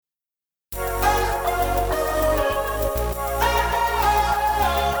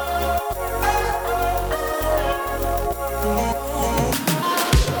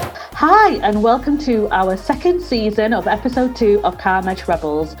and welcome to our second season of episode 2 of Carmedge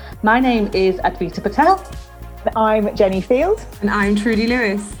Rebels. My name is Advita Patel. I'm Jenny Field. And I'm Trudy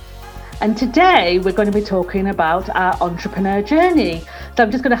Lewis. And today we're going to be talking about our entrepreneur journey. So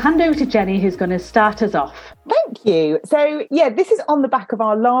I'm just going to hand over to Jenny, who's going to start us off. Thank you. So this is on the back of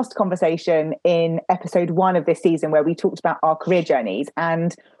our last conversation in episode 1 of this season, where we talked about our career journeys.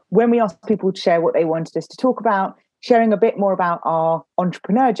 And when we asked people to share what they wanted us to talk about, sharing a bit more about our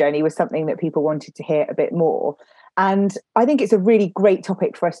entrepreneur journey was something that people wanted to hear a bit more. And I think it's a really great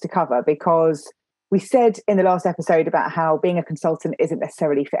topic for us to cover, because we said in the last episode about how being a consultant isn't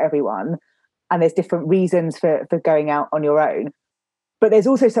necessarily for everyone, and there's different reasons for going out on your own. But there's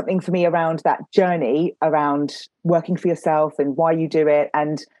also something for me around that journey, around working for yourself and why you do it.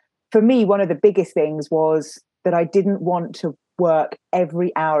 And for me, one of the biggest things was that I didn't want to work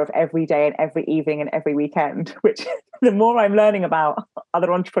every hour of every day and every evening and every weekend, which the more I'm learning about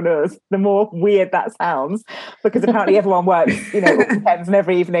other entrepreneurs, the more weird that sounds, because apparently everyone works, all weekends and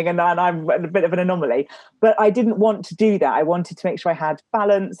every evening, and I'm a bit of an anomaly. But I didn't want to do that. I wanted to make sure I had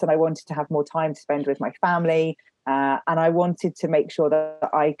balance, and I wanted to have more time to spend with my family, and I wanted to make sure that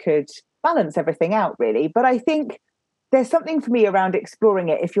I could balance everything out, really. But I think there's something for me around exploring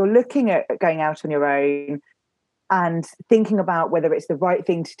it. If you're looking at going out on your own and thinking about whether it's the right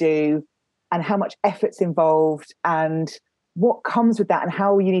thing to do and how much effort's involved and what comes with that and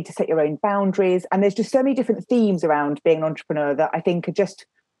how you need to set your own boundaries. And there's just so many different themes around being an entrepreneur that I think are just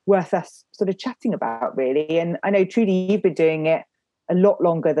worth us sort of chatting about, really. And I know, Trudy, you've been doing it a lot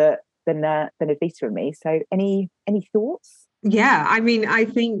longer than Advita and me. So any thoughts? Yeah, I mean, I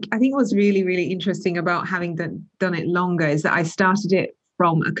think what's really, really interesting about having done it longer is that I started it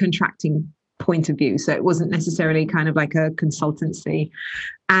from a contracting point of view. So it wasn't necessarily kind of like a consultancy.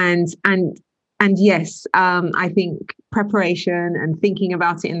 And yes, I think preparation and thinking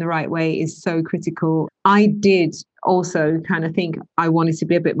about it in the right way is so critical. I did also kind of think I wanted to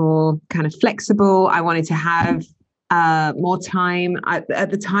be a bit more kind of flexible. I wanted to have more time.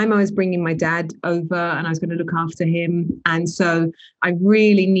 At the time, I was bringing my dad over and I was going to look after him. And so I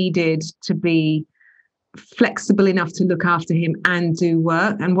really needed to be flexible enough to look after him and do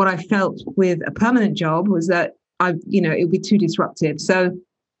work. And what I felt with a permanent job was that it would be too disruptive. So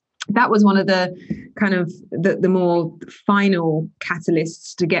that was one of the kind of the more final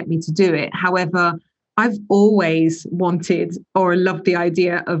catalysts to get me to do it. However, I've always wanted or loved the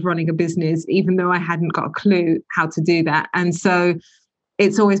idea of running a business, even though I hadn't got a clue how to do that. And so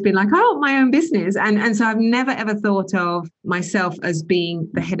it's always been like, I want my own business. And so I've never, ever thought of myself as being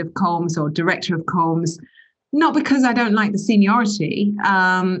the head of comms or director of comms, not because I don't like the seniority.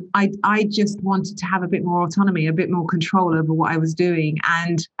 I just wanted to have a bit more autonomy, a bit more control over what I was doing.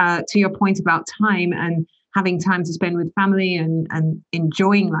 And to your point about time and having time to spend with family and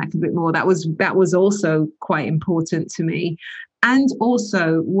enjoying life a bit more, that was also quite important to me. And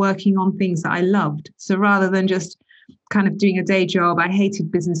also working on things that I loved. So rather than just kind of doing a day job, I hated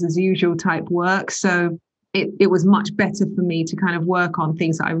business as usual type work. So it was much better for me to kind of work on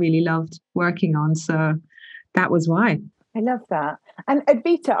things that I really loved working on. So that was why. I love that. And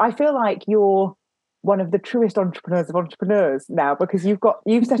Advita, I feel like you're one of the truest entrepreneurs of entrepreneurs now, because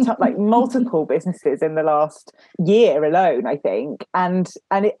you've set up like multiple businesses in the last year alone, I think. And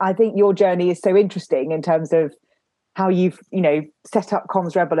I think your journey is so interesting in terms of how you've, set up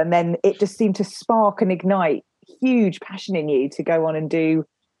Comms Rebel, and then it just seemed to spark and ignite huge passion in you to go on and do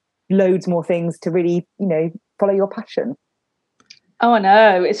loads more things to really, follow your passion. Oh, I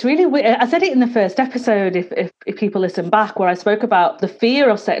know. It's really weird. I said it in the first episode, if people listen back, where I spoke about the fear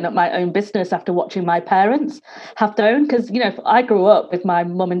of setting up my own business after watching my parents have their own. Because, I grew up with my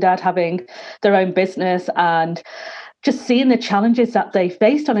mum and dad having their own business and just seeing the challenges that they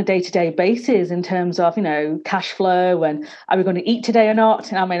faced on a day-to-day basis in terms of, cash flow and are we going to eat today or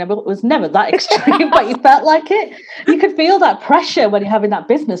not? I mean, it was never that extreme, but you felt like it. You could feel that pressure when you're having that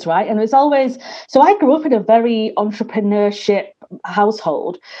business, right? And it was always, so I grew up in a very entrepreneurship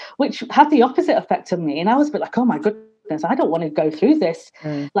household, which had the opposite effect on me. And I was a bit like, oh my goodness, I don't want to go through this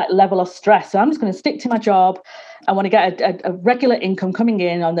level of stress. So I'm just going to stick to my job. I want to get a regular income coming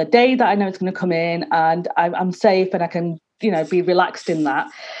in on the day that I know it's going to come in, and I'm safe and I can, be relaxed in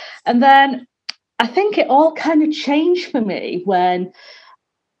that. And then I think it all kind of changed for me when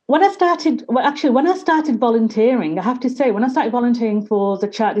I started volunteering. I have to say, when I started volunteering for the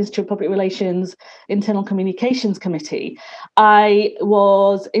Chartered Institute of Public Relations Internal Communications Committee, I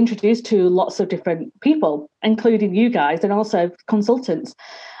was introduced to lots of different people, including you guys, and also consultants.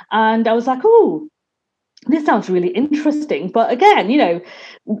 And I was like, oh, this sounds really interesting. But again,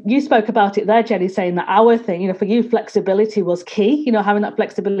 you spoke about it there, Jenny, saying that hour thing, for you, flexibility was key, having that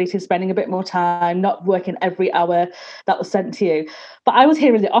flexibility, spending a bit more time, not working every hour that was sent to you. But I was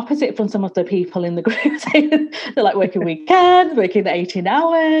hearing the opposite from some of the people in the group saying they're like working weekends, working 18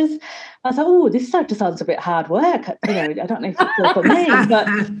 hours. I was like, oh, this just sounds a bit hard work. I don't know if it's for me, but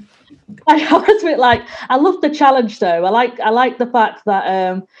I was a bit like, I love the challenge though. I like the fact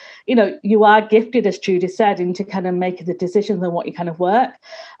that you are gifted, as Judy said, into kind of making the decisions on what you kind of work.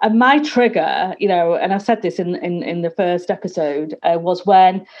 And my trigger, and I said this in the first episode, was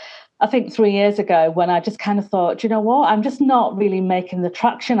when I think 3 years ago, when I just kind of thought, do you know what, I'm just not really making the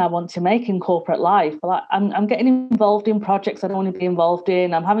traction I want to make in corporate life. Like I'm getting involved in projects I don't want to be involved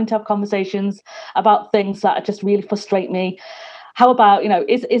in. I'm having to have conversations about things that just really frustrate me. How about,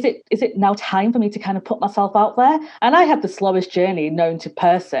 is it now time for me to kind of put myself out there? And I had the slowest journey known to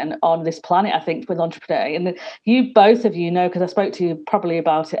person on this planet, I think, with entrepreneur. And you, both of you know, because I spoke to you probably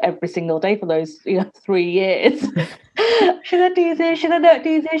about it every single day for those 3 years. Should I do this? Should I not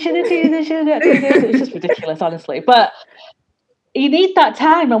do this? Should I do this? Should I not do this? It's just ridiculous, honestly. But you need that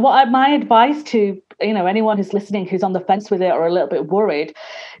time. And what my advice to anyone who's listening who's on the fence with it or a little bit worried,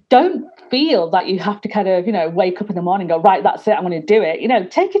 don't feel that you have to kind of wake up in the morning and go, right, that's it, I'm going to do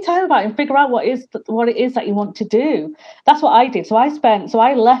it. Take your time about it and figure out what it is that you want to do. That's what I did. So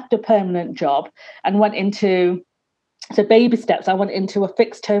I left a permanent job and went into, so baby steps, I went into a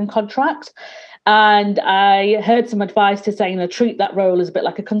fixed term contract. And I heard some advice to say, treat that role as a bit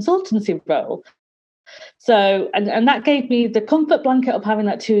like a consultancy role. So, and that gave me the comfort blanket of having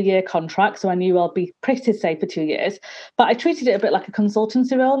that 2-year contract. So I knew I'll be pretty safe for 2 years. But I treated it a bit like a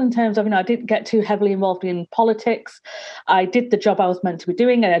consultancy role in terms of, I didn't get too heavily involved in politics. I did the job I was meant to be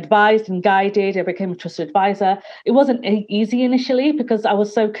doing. I advised and guided. I became a trusted advisor. It wasn't easy initially because I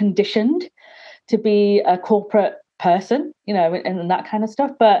was so conditioned to be a corporate person, and that kind of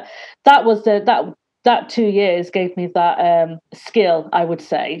stuff. But that was that 2 years gave me that skill, I would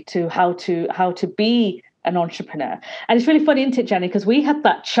say, to how to be an entrepreneur. And it's really funny, isn't it, Jenny? Because we had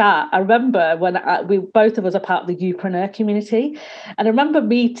that chat. I remember when we both of us are part of the Youpreneur community, and I remember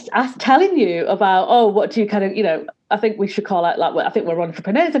me telling you about, what do you kind of, I think we should call it like, I think we're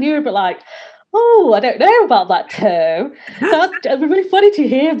entrepreneurs, and you were a bit like, oh, I don't know about that term. So it's really funny to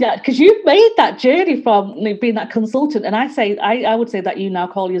hear that, because you've made that journey from being that consultant. And I would say that you now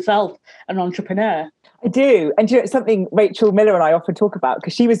call yourself an entrepreneur. I do. And it's something Rachel Miller and I often talk about,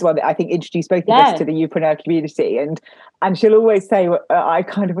 because she was the one that I think introduced both of us to the Youpreneur community. And she'll always say, I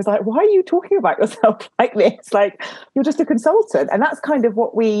kind of was like, why are you talking about yourself like this? Like, you're just a consultant. And that's kind of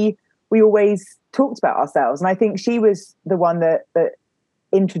what we always talked about ourselves. And I think she was the one that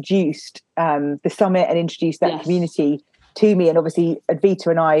introduced the summit and introduced that community to me. And obviously Advita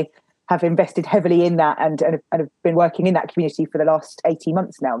and I have invested heavily in that and have been working in that community for the last 18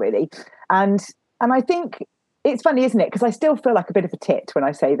 months now, really. And I think it's funny, isn't it? Because I still feel like a bit of a tit when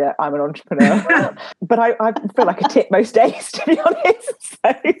I say that I'm an entrepreneur, but I feel like a tit most days, to be honest.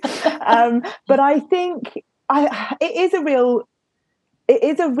 So, but I think it is a real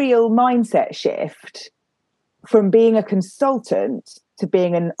mindset shift from being a consultant to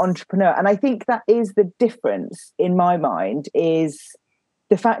being an entrepreneur. And I think that is the difference in my mind, is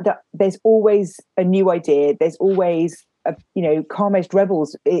the fact that there's always a new idea. There's always Car-Most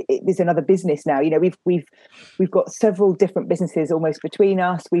Rebels is another business now. We've got several different businesses almost between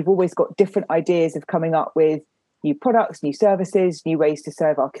us. We've always got different ideas of coming up with new products, new services, new ways to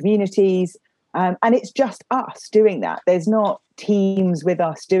serve our communities. And it's just us doing that. There's not teams with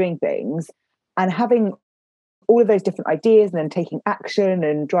us doing things, and having all of those different ideas and then taking action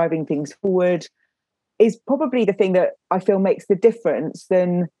and driving things forward is probably the thing that I feel makes the difference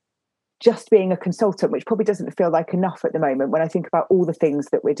than just being a consultant, which probably doesn't feel like enough at the moment when I think about all the things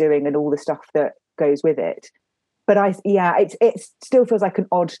that we're doing and all the stuff that goes with it. But it still feels like an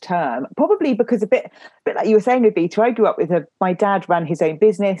odd term, probably because a bit like you were saying, Advita, I grew up with my dad ran his own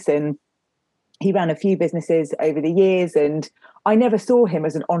business, and he ran a few businesses over the years, and I never saw him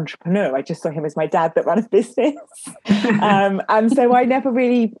as an entrepreneur. I just saw him as my dad that ran a business. And so I never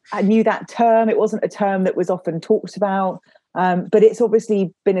really knew that term. It wasn't a term that was often talked about. But it's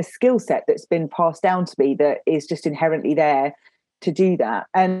obviously been a skill set that's been passed down to me that is just inherently there to do that.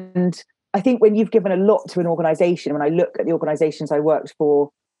 And I think when you've given a lot to an organization, when I look at the organizations I worked for,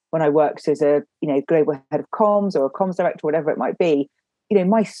 when I worked as a global head of comms or a comms director, whatever it might be,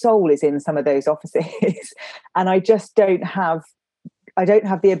 my soul is in some of those offices, and I just don't have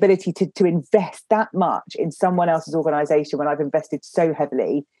the ability to invest that much in someone else's organization when I've invested so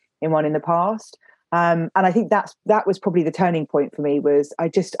heavily in one in the past. And I think that was probably the turning point for me, was I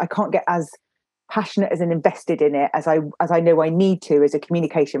can't get as passionate as and invested in it as I know I need to as a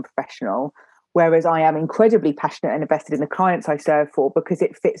communication professional. Whereas I am incredibly passionate and invested in the clients I serve for, because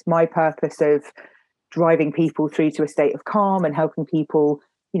it fits my purpose of driving people through to a state of calm and helping people,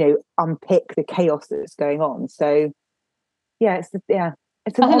 unpick the chaos that's going on. So yeah,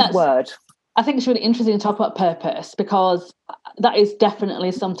 it's an odd word. I think it's really interesting to talk about purpose, because that is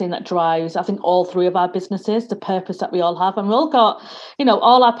definitely something that drives, I think, all three of our businesses, the purpose that we all have. And we've all got,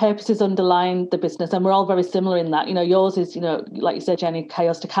 all our purposes underline the business, and we're all very similar in that. Yours is, like you said, Jenny,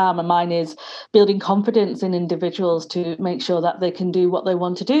 chaos to calm, and mine is building confidence in individuals to make sure that they can do what they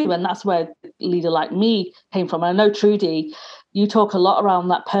want to do. And that's where Leader Like Me came from. And I know, Trudy, you talk a lot around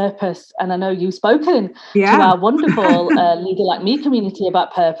that purpose, and I know you've spoken to our wonderful Leader Like Me community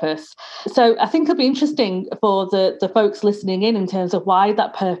about purpose. So I think it'll be interesting for the folks listening in terms of why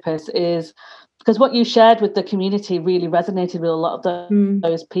that purpose is, because what you shared with the community really resonated with a lot of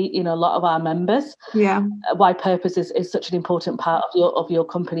those people, a lot of our members. Yeah, why purpose is such an important part of your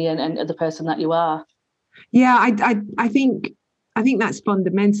company and the person that you are. Yeah, I think that's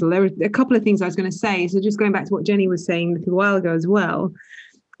fundamental. There are a couple of things I was going to say. So just going back to what Jenny was saying a little while ago as well,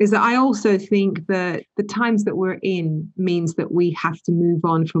 is that I also think that the times that we're in means that we have to move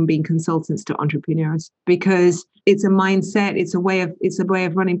on from being consultants to entrepreneurs, because it's a mindset, it's a way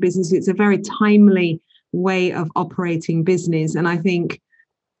of running business. It's a very timely way of operating business. And I think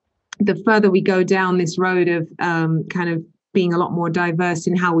the further we go down this road of kind of being a lot more diverse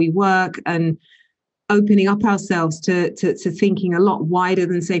in how we work and opening up ourselves to thinking a lot wider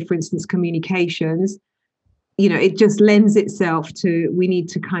than, say, for instance, communications, it just lends itself to, we need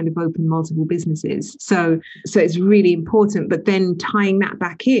to kind of open multiple businesses. So it's really important. But then tying that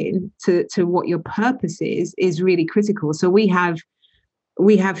back in to what your purpose is really critical. So we have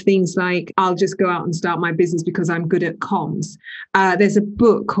things like, I'll just go out and start my business because I'm good at comms. There's a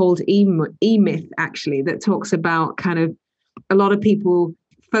book called E-Myth, actually, that talks about kind of a lot of people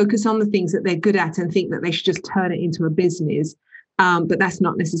focus on the things that they're good at and think that they should just turn it into a business. But that's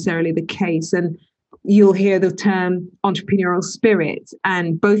not necessarily the case. And you'll hear the term entrepreneurial spirit.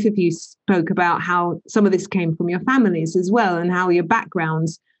 And both of you spoke about how some of this came from your families as well, and how your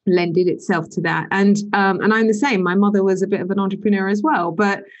backgrounds lended itself to that. And I'm the same. My mother was a bit of an entrepreneur as well.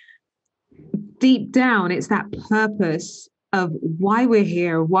 But deep down, it's that purpose of why we're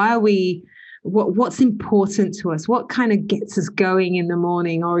here. Why are we? What's important to us, what kind of gets us going in the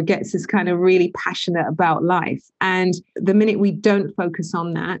morning, or gets us kind of really passionate about life. And the minute we don't focus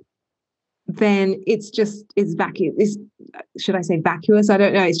on that, then it's vacuous. Should I say vacuous? I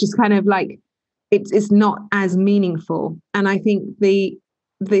don't know. It's just kind of like it's not as meaningful. And I think the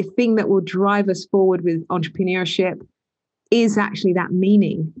thing that will drive us forward with entrepreneurship is actually that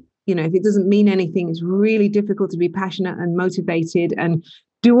meaning. If it doesn't mean anything, it's really difficult to be passionate and motivated and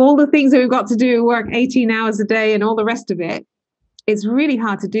do all the things that we've got to do, work 18 hours a day and all the rest of it. It's really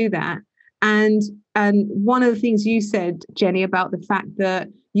hard to do that. And one of the things you said, Jenny, about the fact that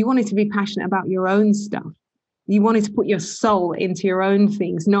you wanted to be passionate about your own stuff. You wanted to put your soul into your own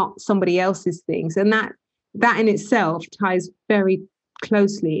things, not somebody else's things. And that in itself ties very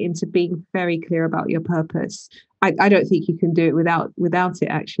closely into being very clear about your purpose. I don't think you can do it without it,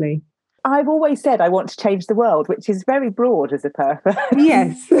 actually. I've always said I want to change the world, which is very broad as a purpose.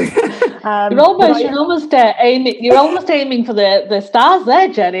 Yes. You're almost aiming for the stars there,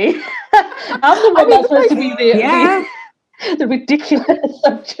 Jenny. I'm the one that's supposed to be the ridiculous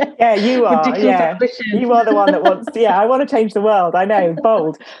subject. Yeah, you are. Yeah, you are the one that wants to. Yeah, I want to change the world. I know,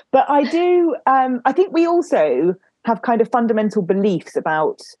 bold. But I do. I think we also have kind of fundamental beliefs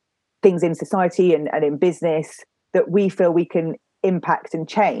about things in society and in business that we feel we can impact and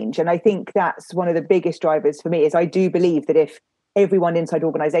change. And I think that's one of the biggest drivers for me, is I do believe that if everyone inside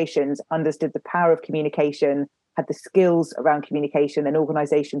organizations understood the power of communication, had the skills around communication, then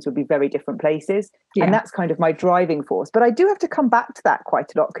organizations would be very different places. Yeah. And that's kind of my driving force. But I do have to come back to that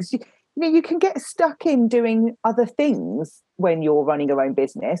quite a lot, because you can get stuck in doing other things when you're running your own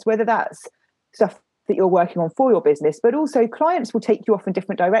business, whether that's stuff that you're working on for your business, but also clients will take you off in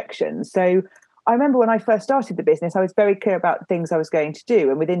different directions. So I remember when I first started the business, I was very clear about the things I was going to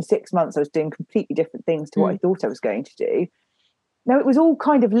do. And within 6 months, I was doing completely different things to what I thought I was going to do. Now, it was all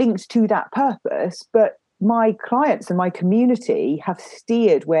kind of linked to that purpose, but my clients and my community have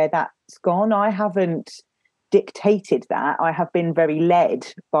steered where that's gone. I haven't dictated that. I have been very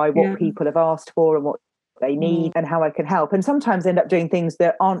led by what people have asked for and what they need and how I can help. And sometimes end up doing things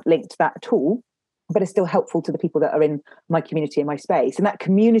that aren't linked to that at all, but are still helpful to the people that are in my community and my space. And that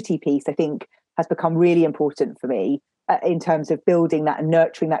community piece, I think, has become really important for me in terms of building that and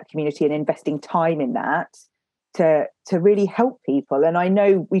nurturing that community and investing time in that to really help people. And I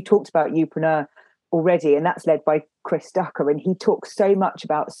know we talked about Youpreneur already, and that's led by Chris Ducker. And he talks so much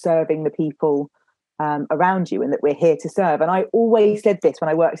about serving the people around you, and that we're here to serve. And I always said this when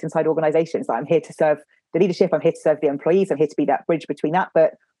I worked inside organizations, that I'm here to serve the leadership, I'm here to serve the employees, I'm here to be that bridge between that,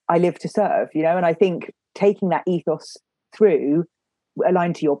 but I live to serve, and I think taking that ethos through,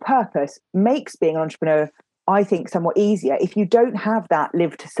 aligned to your purpose, makes being an entrepreneur, I think, somewhat easier. If you don't have that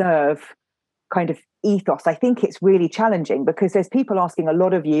live to serve kind of ethos, I think it's really challenging, because there's people asking a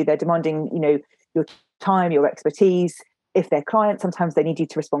lot of you, they're demanding, your time, your expertise. If they're clients, sometimes they need you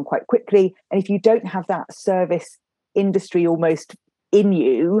to respond quite quickly. And if you don't have that service industry almost in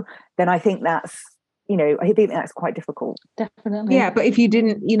you, then I think that's, I think that's quite difficult. Definitely. Yeah, but if you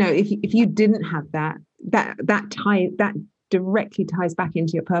didn't, if you didn't have that directly ties back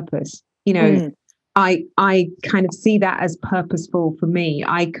into your purpose. I kind of see that as purposeful for me.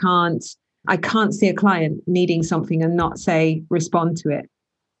 I can't see a client needing something and not say respond to it.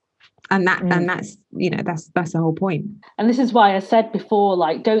 And that's that's the whole point. And this is why I said before,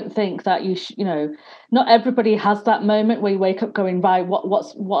 like, don't think that not everybody has that moment where you wake up going, right,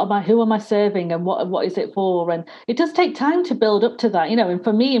 who am I serving, and what is it for? And it does take time to build up to that, and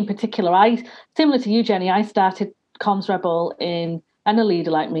for me in particular, similar to you, Jenny, I started Comms Rebel and a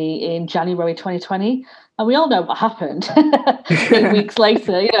leader like me in January 2020, and we all know what happened 8 weeks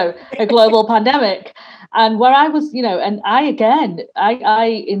later, a global pandemic. And where I was, and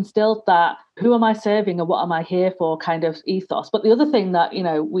I instilled that who am I serving and what am I here for kind of ethos. But the other thing that,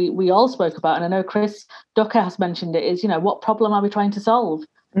 we all spoke about, and I know Chris Ducker has mentioned it, is, what problem are we trying to solve?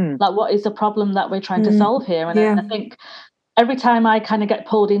 Like, what is the problem that we're trying to solve here? And I think every time I kind of get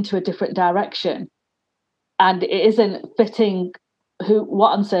pulled into a different direction and it isn't fitting what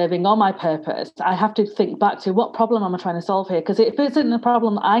I'm serving or my purpose, I have to think back to what problem am I trying to solve here? Because if it isn't a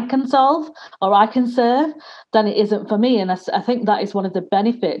problem I can solve or I can serve, then it isn't for me. And I think that is one of the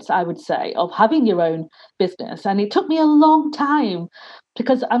benefits, I would say, of having your own business. And it took me a long time,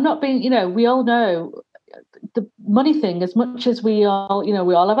 because I'm not being, we all know the money thing, as much as we all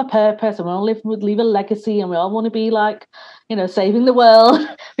have a purpose and we all leave a legacy and we all want to be like, saving the world.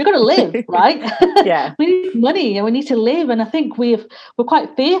 We've got to live, right? Yeah. We need money and we need to live. And I think we're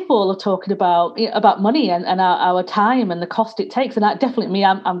quite fearful of talking about money and our time and the cost it takes. And that definitely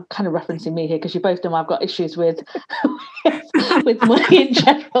I'm kind of referencing me here, because you both know I've got issues with with money in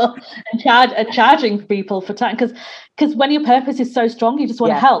general and charging people for time. Because when your purpose is so strong, you just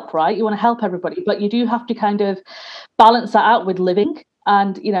want to help, right? You want to help everybody, but you do have to kind of balance that out with living,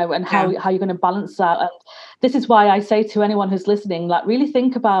 and how you're going to balance that. And this is why I say to anyone who's listening, like, really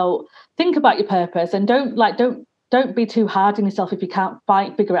think about your purpose, and don't be too hard on yourself if you can't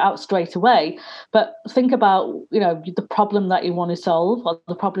figure it out straight away. But think about the problem that you want to solve, or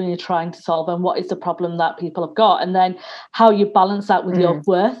the problem you're trying to solve, and what is the problem that people have got, and then how you balance that with your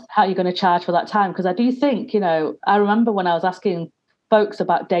worth, how you're going to charge for that time. Because I do think, I remember when I was asking folks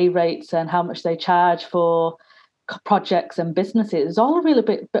about day rates and how much they charge for projects and businesses, it's all a really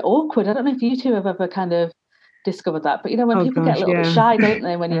bit awkward. I don't know if you two have ever kind of discovered that, but when people get a little bit shy, don't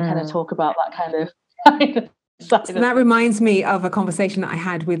they, when you kind of talk about that kind of So that reminds me of a conversation that I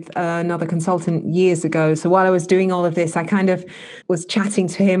had with another consultant years ago. So while I was doing all of this, I kind of was chatting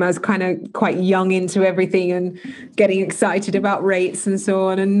to him. I was kind of quite young into everything and getting excited about rates and so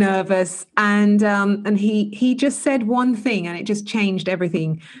on, and nervous. And he just said one thing, and it just changed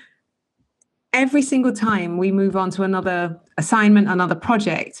everything. Every single time we move on to another assignment, another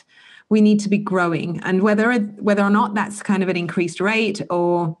project, we need to be growing. And whether or not that's kind of an increased rate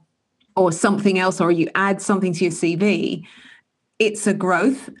or something else, or you add something to your CV, it's a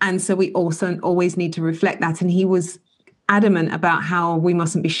growth. And so we also always need to reflect that. And he was adamant about how we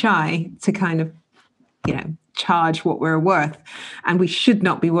mustn't be shy to kind of, charge what we're worth, and we should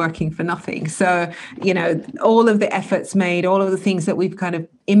not be working for nothing. So, all of the efforts made, all of the things that we've kind of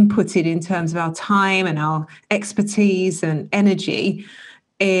inputted in terms of our time and our expertise and energy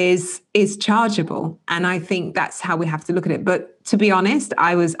is chargeable. And I think that's how we have to look at it. But to be honest,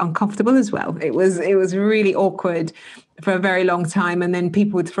 I was uncomfortable as well. It was really awkward for a very long time. And then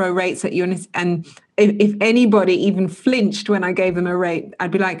people would throw rates at you. And if anybody even flinched when I gave them a rate, I'd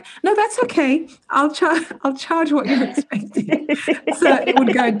be like, no, that's okay. I'll charge what you're expecting. So it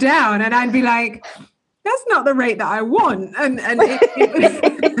would go down, and I'd be like, that's not the rate that I want. And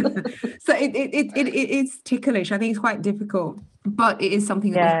so it's ticklish. I think it's quite difficult, but it is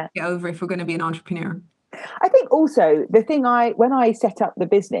something that we have to get over if we're going to be an entrepreneur. I think also the thing when I set up the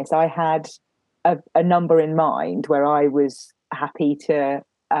business, I had a number in mind where I was happy to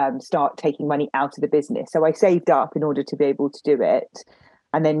start taking money out of the business. So I saved up in order to be able to do it,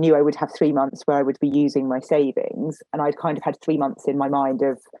 and then knew I would have 3 months where I would be using my savings. And I'd kind of had 3 months in my mind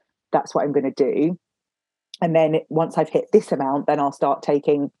of that's what I'm going to do. And then once I've hit this amount, then I'll start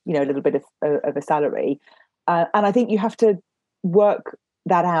taking, you know, a little bit of a salary. And I think you have to work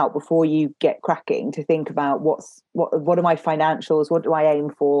that out before you get cracking, to think about what are my financials, what do I aim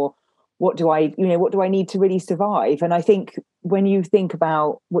for, what do I need to really survive. And I think when you think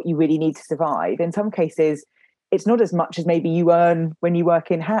about what you really need to survive, in some cases it's not as much as maybe you earn when you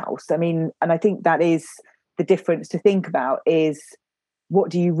work in-house. I mean, and I think that is the difference to think about, is what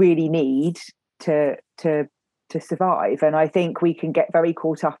do you really need to survive. And I think we can get very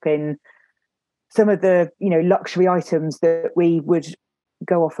caught up in some of the, you know, luxury items that we would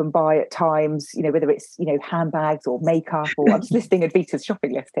go off and buy at times, you know, whether it's, you know, handbags or makeup, or I'm just listing Advita's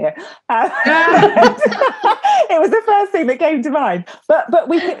shopping list here. It was the first thing that came to mind. But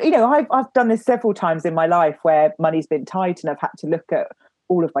we can, you know, I've done this several times in my life where money's been tight and I've had to look at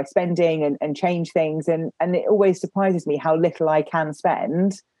all of my spending and change things. And it always surprises me how little I can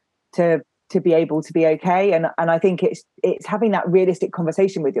spend to be able to be okay. And I think it's having that realistic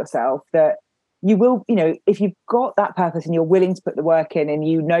conversation with yourself that you will, you know, if you've got that purpose and you're willing to put the work in and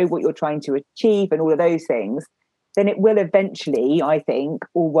you know what you're trying to achieve and all of those things, then it will eventually, I think,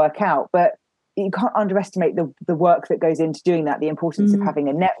 all work out. But you can't underestimate the work that goes into doing that, the importance of having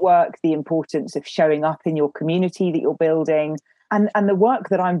a network, the importance of showing up in your community that you're building. And the work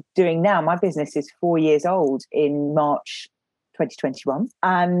that I'm doing now, my business is 4 years old in March 2021.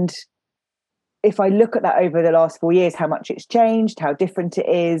 And if I look at that over the last 4 years, how much it's changed, how different it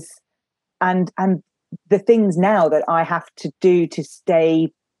is, and the things now that I have to do to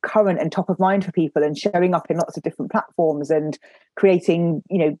stay current and top of mind for people, and showing up in lots of different platforms and creating,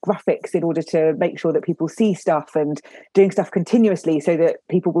 you know, graphics in order to make sure that people see stuff, and doing stuff continuously so that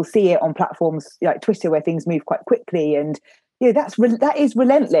people will see it on platforms like Twitter where things move quite quickly. And you know, that is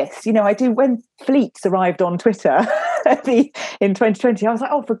relentless. You know, when Fleets arrived on Twitter in 2020, I was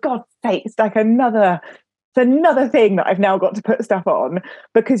like, oh, for God's sake, it's like another thing that I've now got to put stuff on,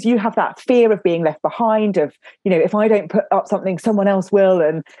 because you have that fear of being left behind, of, you know, if I don't put up something, someone else will,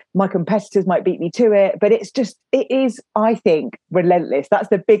 and my competitors might beat me to it. But it is, I think, relentless. That's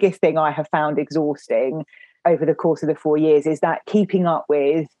the biggest thing I have found exhausting over the course of the 4 years, is that keeping up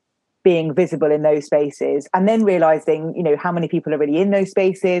with being visible in those spaces, and then realizing, you know, how many people are really in those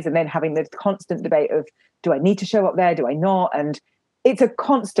spaces, and then having the constant debate of, do I need to show up there? Do I not? And it's a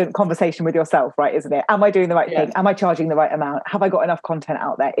constant conversation with yourself, right? Isn't it? Am I doing the right thing? Am I charging the right amount? Have I got enough content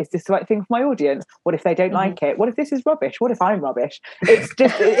out there? Is this the right thing for my audience? What if they don't like it? What if this is rubbish? What if I'm rubbish? It's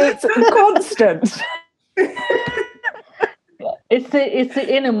constant. It's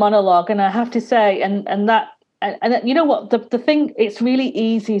the inner monologue. And I have to say, and you know what, the thing, it's really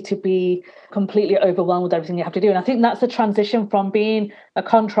easy to be completely overwhelmed with everything you have to do. And I think that's the transition from being a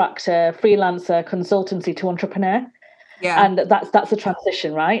contractor, freelancer, consultancy to entrepreneur. Yeah. And that's a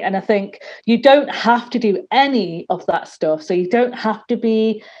transition, right? And I think you don't have to do any of that stuff. So you don't have to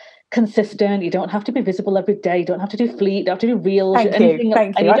be consistent. You don't have to be visible every day. You don't have to do Fleet. You don't have to do Reels. Thank you.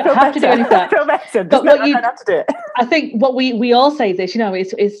 And you don't have to do anything. I feel better. But what you have to do it. I think what we all say this, you know,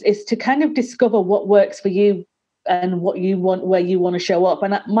 is to kind of discover what works for you and what you want, where you want to show up.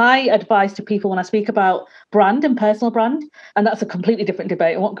 And my advice to people when I speak about brand and personal brand, and that's a completely different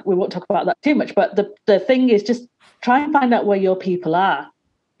debate, we won't talk about that too much, but the thing is, just try and find out where your people are.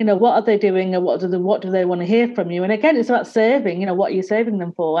 You know, what are they doing, and what do they want to hear from you? And again, it's about serving, you know, what are you serving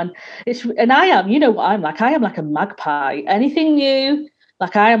them for? And I am, you know what I'm like, I am like a magpie. Anything new,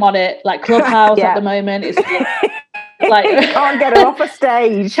 like I am on it, like Clubhouse at the moment. It's like can't get her off a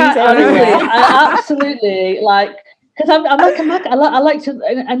stage. Absolutely, like, because I'm like a mag. I like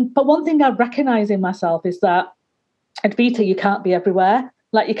to, but one thing I recognize in myself is that at Vita you can't be everywhere.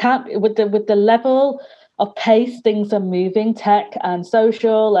 Like, you can't, with the level of pace things are moving, tech and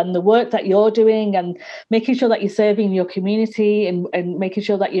social, and the work that you're doing, and making sure that you're serving your community, and making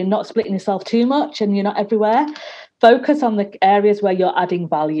sure that you're not splitting yourself too much and you're not everywhere. Focus on the areas where you're adding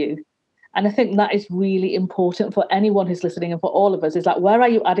value. And I think that is really important for anyone who's listening, and for all of us, is like, where are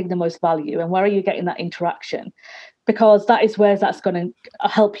you adding the most value, and where are you getting that interaction? Because that is where that's going to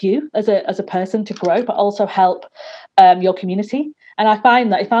help you as a person to grow, but also help your community. And I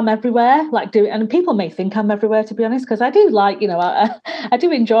find that if I'm everywhere, like and people may think I'm everywhere, to be honest, because I do like, you know, I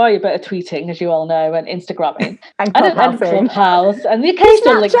do enjoy a bit of tweeting, as you all know, and Instagramming, and Clubhouse, and the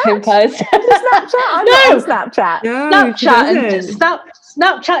occasional LinkedIn post. Snapchat.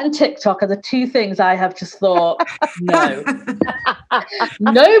 Snapchat and TikTok are the two things I have just thought, no.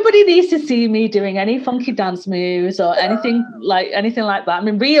 Nobody needs to see me doing any funky dance moves or anything like that. I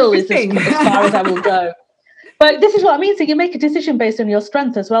mean, Reel is as far as I will go. But this is what I mean. So you make a decision based on your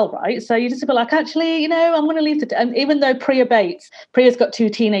strength as well, right? So you just be like, actually, I'm going to leave it. And even though Priya's got 2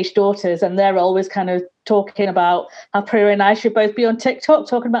 teenage daughters, and they're always kind of talking about how Priya and I should both be on TikTok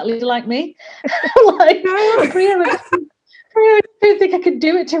talking about Leader Like Me. Like, Priya, I don't think I can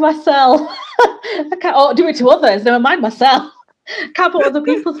do it to myself. I can't, or do it to others. Never mind myself. Can't put other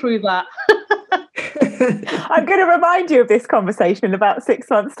people through that. I'm going to remind you of this conversation in about 6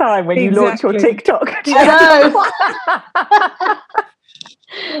 months' time when you launch your TikTok. I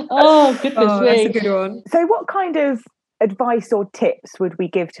know. Oh, goodness me. That's a good one. So what kind of advice or tips would we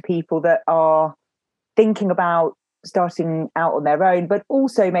give to people that are thinking about starting out on their own, but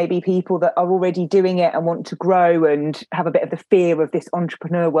also maybe people that are already doing it and want to grow and have a bit of the fear of this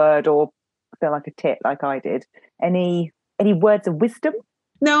entrepreneur word, or feel like a tit like I did? Any words of wisdom?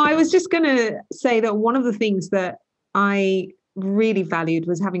 No, I was just going to say that one of the things that I really valued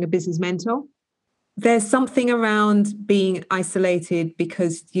was having a business mentor. There's something around being isolated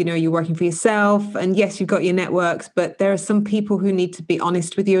because, you're working for yourself, and yes, you've got your networks, but there are some people who need to be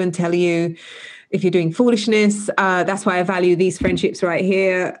honest with you and tell you if you're doing foolishness. That's why I value these friendships right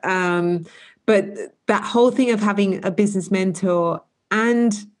here. But that whole thing of having a business mentor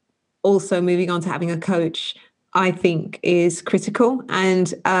and also moving on to having a coach, I think, is critical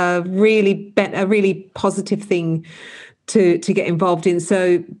and a really positive thing to get involved in.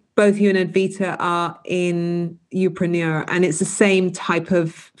 So both you and Advita are in Youpreneur, and it's the same type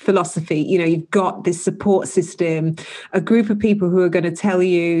of philosophy. You've got this support system, a group of people who are going to tell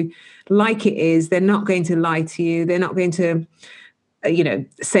you like it is. They're not going to lie to you. They're not going to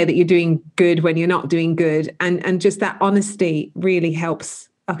say that you're doing good when you're not doing good. And just that honesty really helps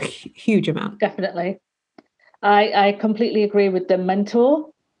a huge amount. Definitely. I completely agree with the mentor.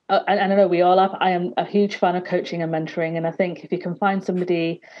 And I know we all have. I am a huge fan of coaching and mentoring. And I think if you can find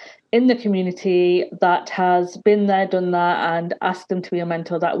somebody in the community that has been there, done that, and ask them to be a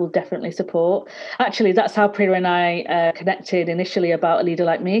mentor, that will definitely support. Actually, that's how Priya and I connected initially about A Leader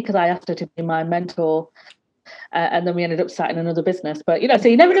Like Me, because I asked her to be my mentor. And then we ended up starting another business. But, so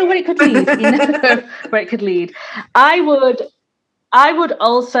you never know where it could lead. You never know where it could lead. I would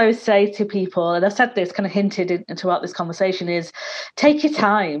also say to people, and I've said this, kind of hinted in throughout this conversation, is take your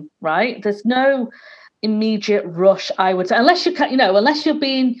time, right? There's no immediate rush, I would say, unless you're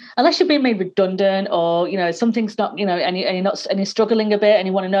being made redundant, or something's not, and you're struggling a bit and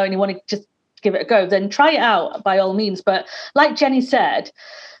you want to know and you want to just give it a go, then try it out by all means. But like Jenny said,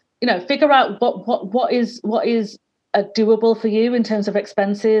 figure out what is doable for you in terms of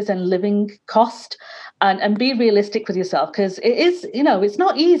expenses and living cost. And be realistic with yourself, because it is, it's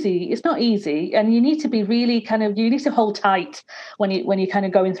not easy, and you need to be really you need to hold tight when you're kind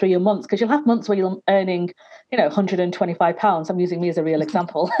of going through your months, because you'll have months where you're earning £125. I'm using me as a real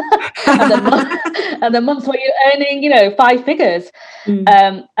example. and then months where you're earning 5 figures.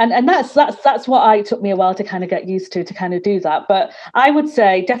 And that's what took me a while to kind of get used to kind of do that. But I would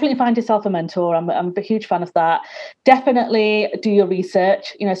say definitely find yourself a mentor. I'm a huge fan of that. Definitely do your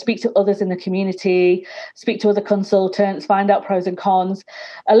research, speak to others in the community, speak to other consultants, find out pros and cons.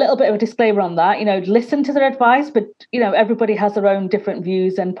 A little bit of a disclaimer on that, listen to their advice, but everybody has their own different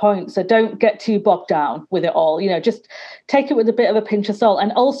views and points, so don't get too bogged down with it all. Just take it with a bit of a pinch of salt,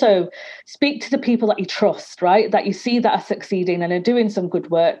 and also speak to the people that you trust, right, that you see that are succeeding and are doing some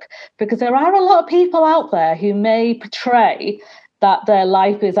good work, because there are a lot of people out there who may portray that their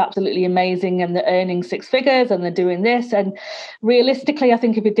life is absolutely amazing and they're earning 6 figures and they're doing this. And realistically, I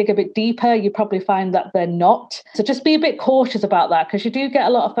think if you dig a bit deeper, you probably find that they're not. So just be a bit cautious about that, because you do get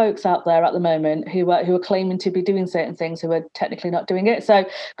a lot of folks out there at the moment who are claiming to be doing certain things who are technically not doing it. So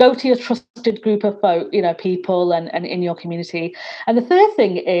go to your trusted group of folk, people and in your community. And the third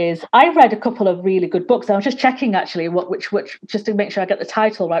thing is, I read a couple of really good books. I was just checking actually which just to make sure I get the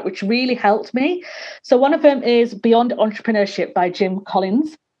title right, which really helped me. So one of them is Beyond Entrepreneurship by Jim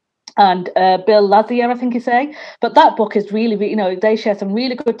Collins and Bill Lazier, I think you say. But that book is really, they share some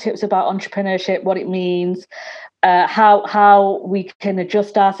really good tips about entrepreneurship, what it means, how we can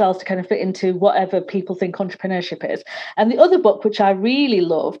adjust ourselves to kind of fit into whatever people think entrepreneurship is. And the other book, which I really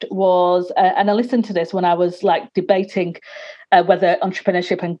loved, was, and I listened to this when I was debating whether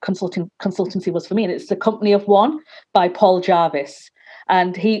entrepreneurship and consultancy was for me, and it's The Company of One by Paul Jarvis.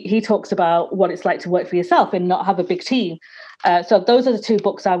 And he talks about what it's like to work for yourself and not have a big team. So those are the 2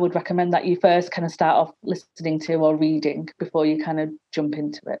 books I would recommend that you first kind of start off listening to or reading before you kind of jump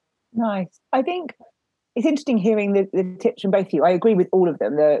into it. Nice. I think it's interesting hearing the tips from both of you. I agree with all of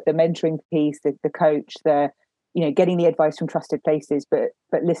them. The mentoring piece, the coach, getting the advice from trusted places, but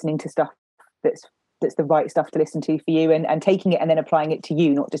listening to stuff that's that's the right stuff to listen to for you, and taking it and then applying it to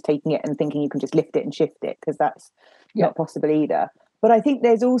you, not just taking it and thinking you can just lift it and shift it, because that's not possible either. But I think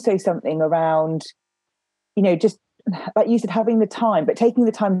there's also something around, just like you said, having the time, but taking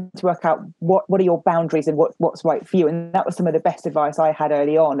the time to work out what are your boundaries and what's right for you. And that was some of the best advice I had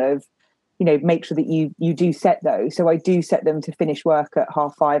early on of, make sure that you do set those. So I do set them to finish work at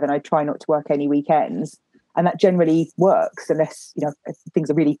 5:30, and I try not to work any weekends. And that generally works, unless, things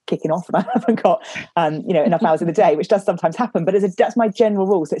are really kicking off and I haven't got, enough hours in the day, which does sometimes happen. But that's my general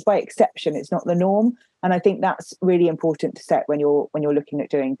rule. So it's by exception. It's not the norm. And I think that's really important to set when you're looking at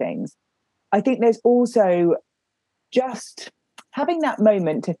doing things. I think there's also just having that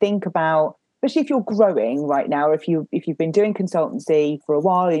moment to think about, especially if you're growing right now, or if you've been doing consultancy for a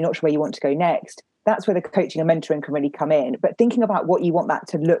while, you're not sure where you want to go next. That's where the coaching and mentoring can really come in. But thinking about what you want that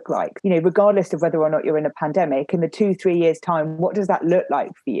to look like, regardless of whether or not you're in a pandemic, in the 2-3 years time, what does that look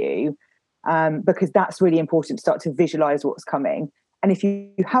like for you? Because that's really important to start to visualize what's coming. And if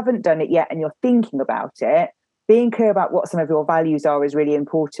you haven't done it yet and you're thinking about it, being clear about what some of your values are is really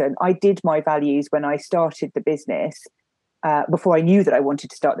important. I did my values when I started the business, before I knew that I wanted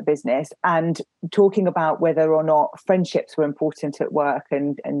to start the business, and talking about whether or not friendships were important at work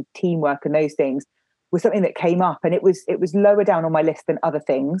and teamwork and those things was something that came up, and it was lower down on my list than other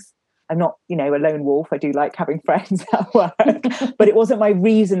things. I'm not, a lone wolf. I do like having friends at work, but it wasn't my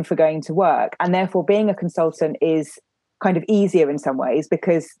reason for going to work. And therefore being a consultant is kind of easier in some ways,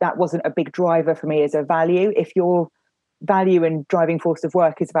 because that wasn't a big driver for me as a value. If your value and driving force of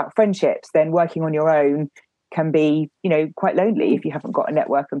work is about friendships, then working on your own can be, quite lonely if you haven't got a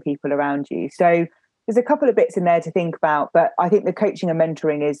network and people around you. So there's a couple of bits in there to think about, but I think the coaching and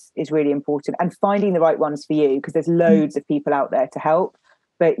mentoring is really important, and finding the right ones for you, because there's loads of people out there to help,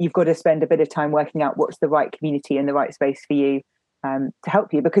 but you've got to spend a bit of time working out what's the right community and the right space for you to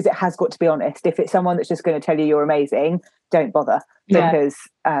help you, because it has got to be honest. If it's someone that's just going to tell you you're amazing, don't bother, because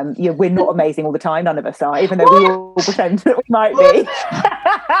we're not amazing all the time. None of us are, even though we all pretend that we might be.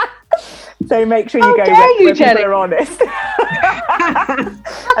 So make sure you go where people are honest.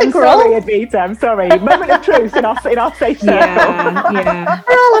 I'm sorry, Advita. I'm sorry. Moment of truth in our safe circle. Yeah.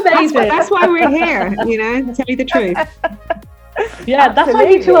 We're all amazing. That's why we're here, to tell you the truth. Yeah, Absolutely. That's why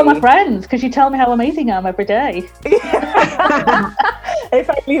you two are my friends, because you tell me how amazing I am every day. If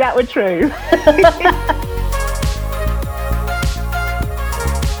only that were true.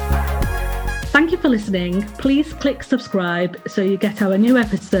 Thank you for listening. Please click subscribe so you get our new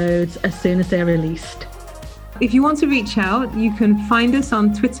episodes as soon as they're released. If you want to reach out, you can find us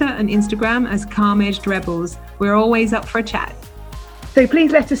on Twitter and Instagram as Calm Edged Rebels. We're always up for a chat. So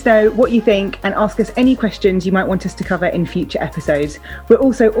please let us know what you think and ask us any questions you might want us to cover in future episodes. We're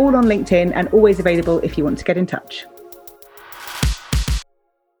also all on LinkedIn and always available if you want to get in touch.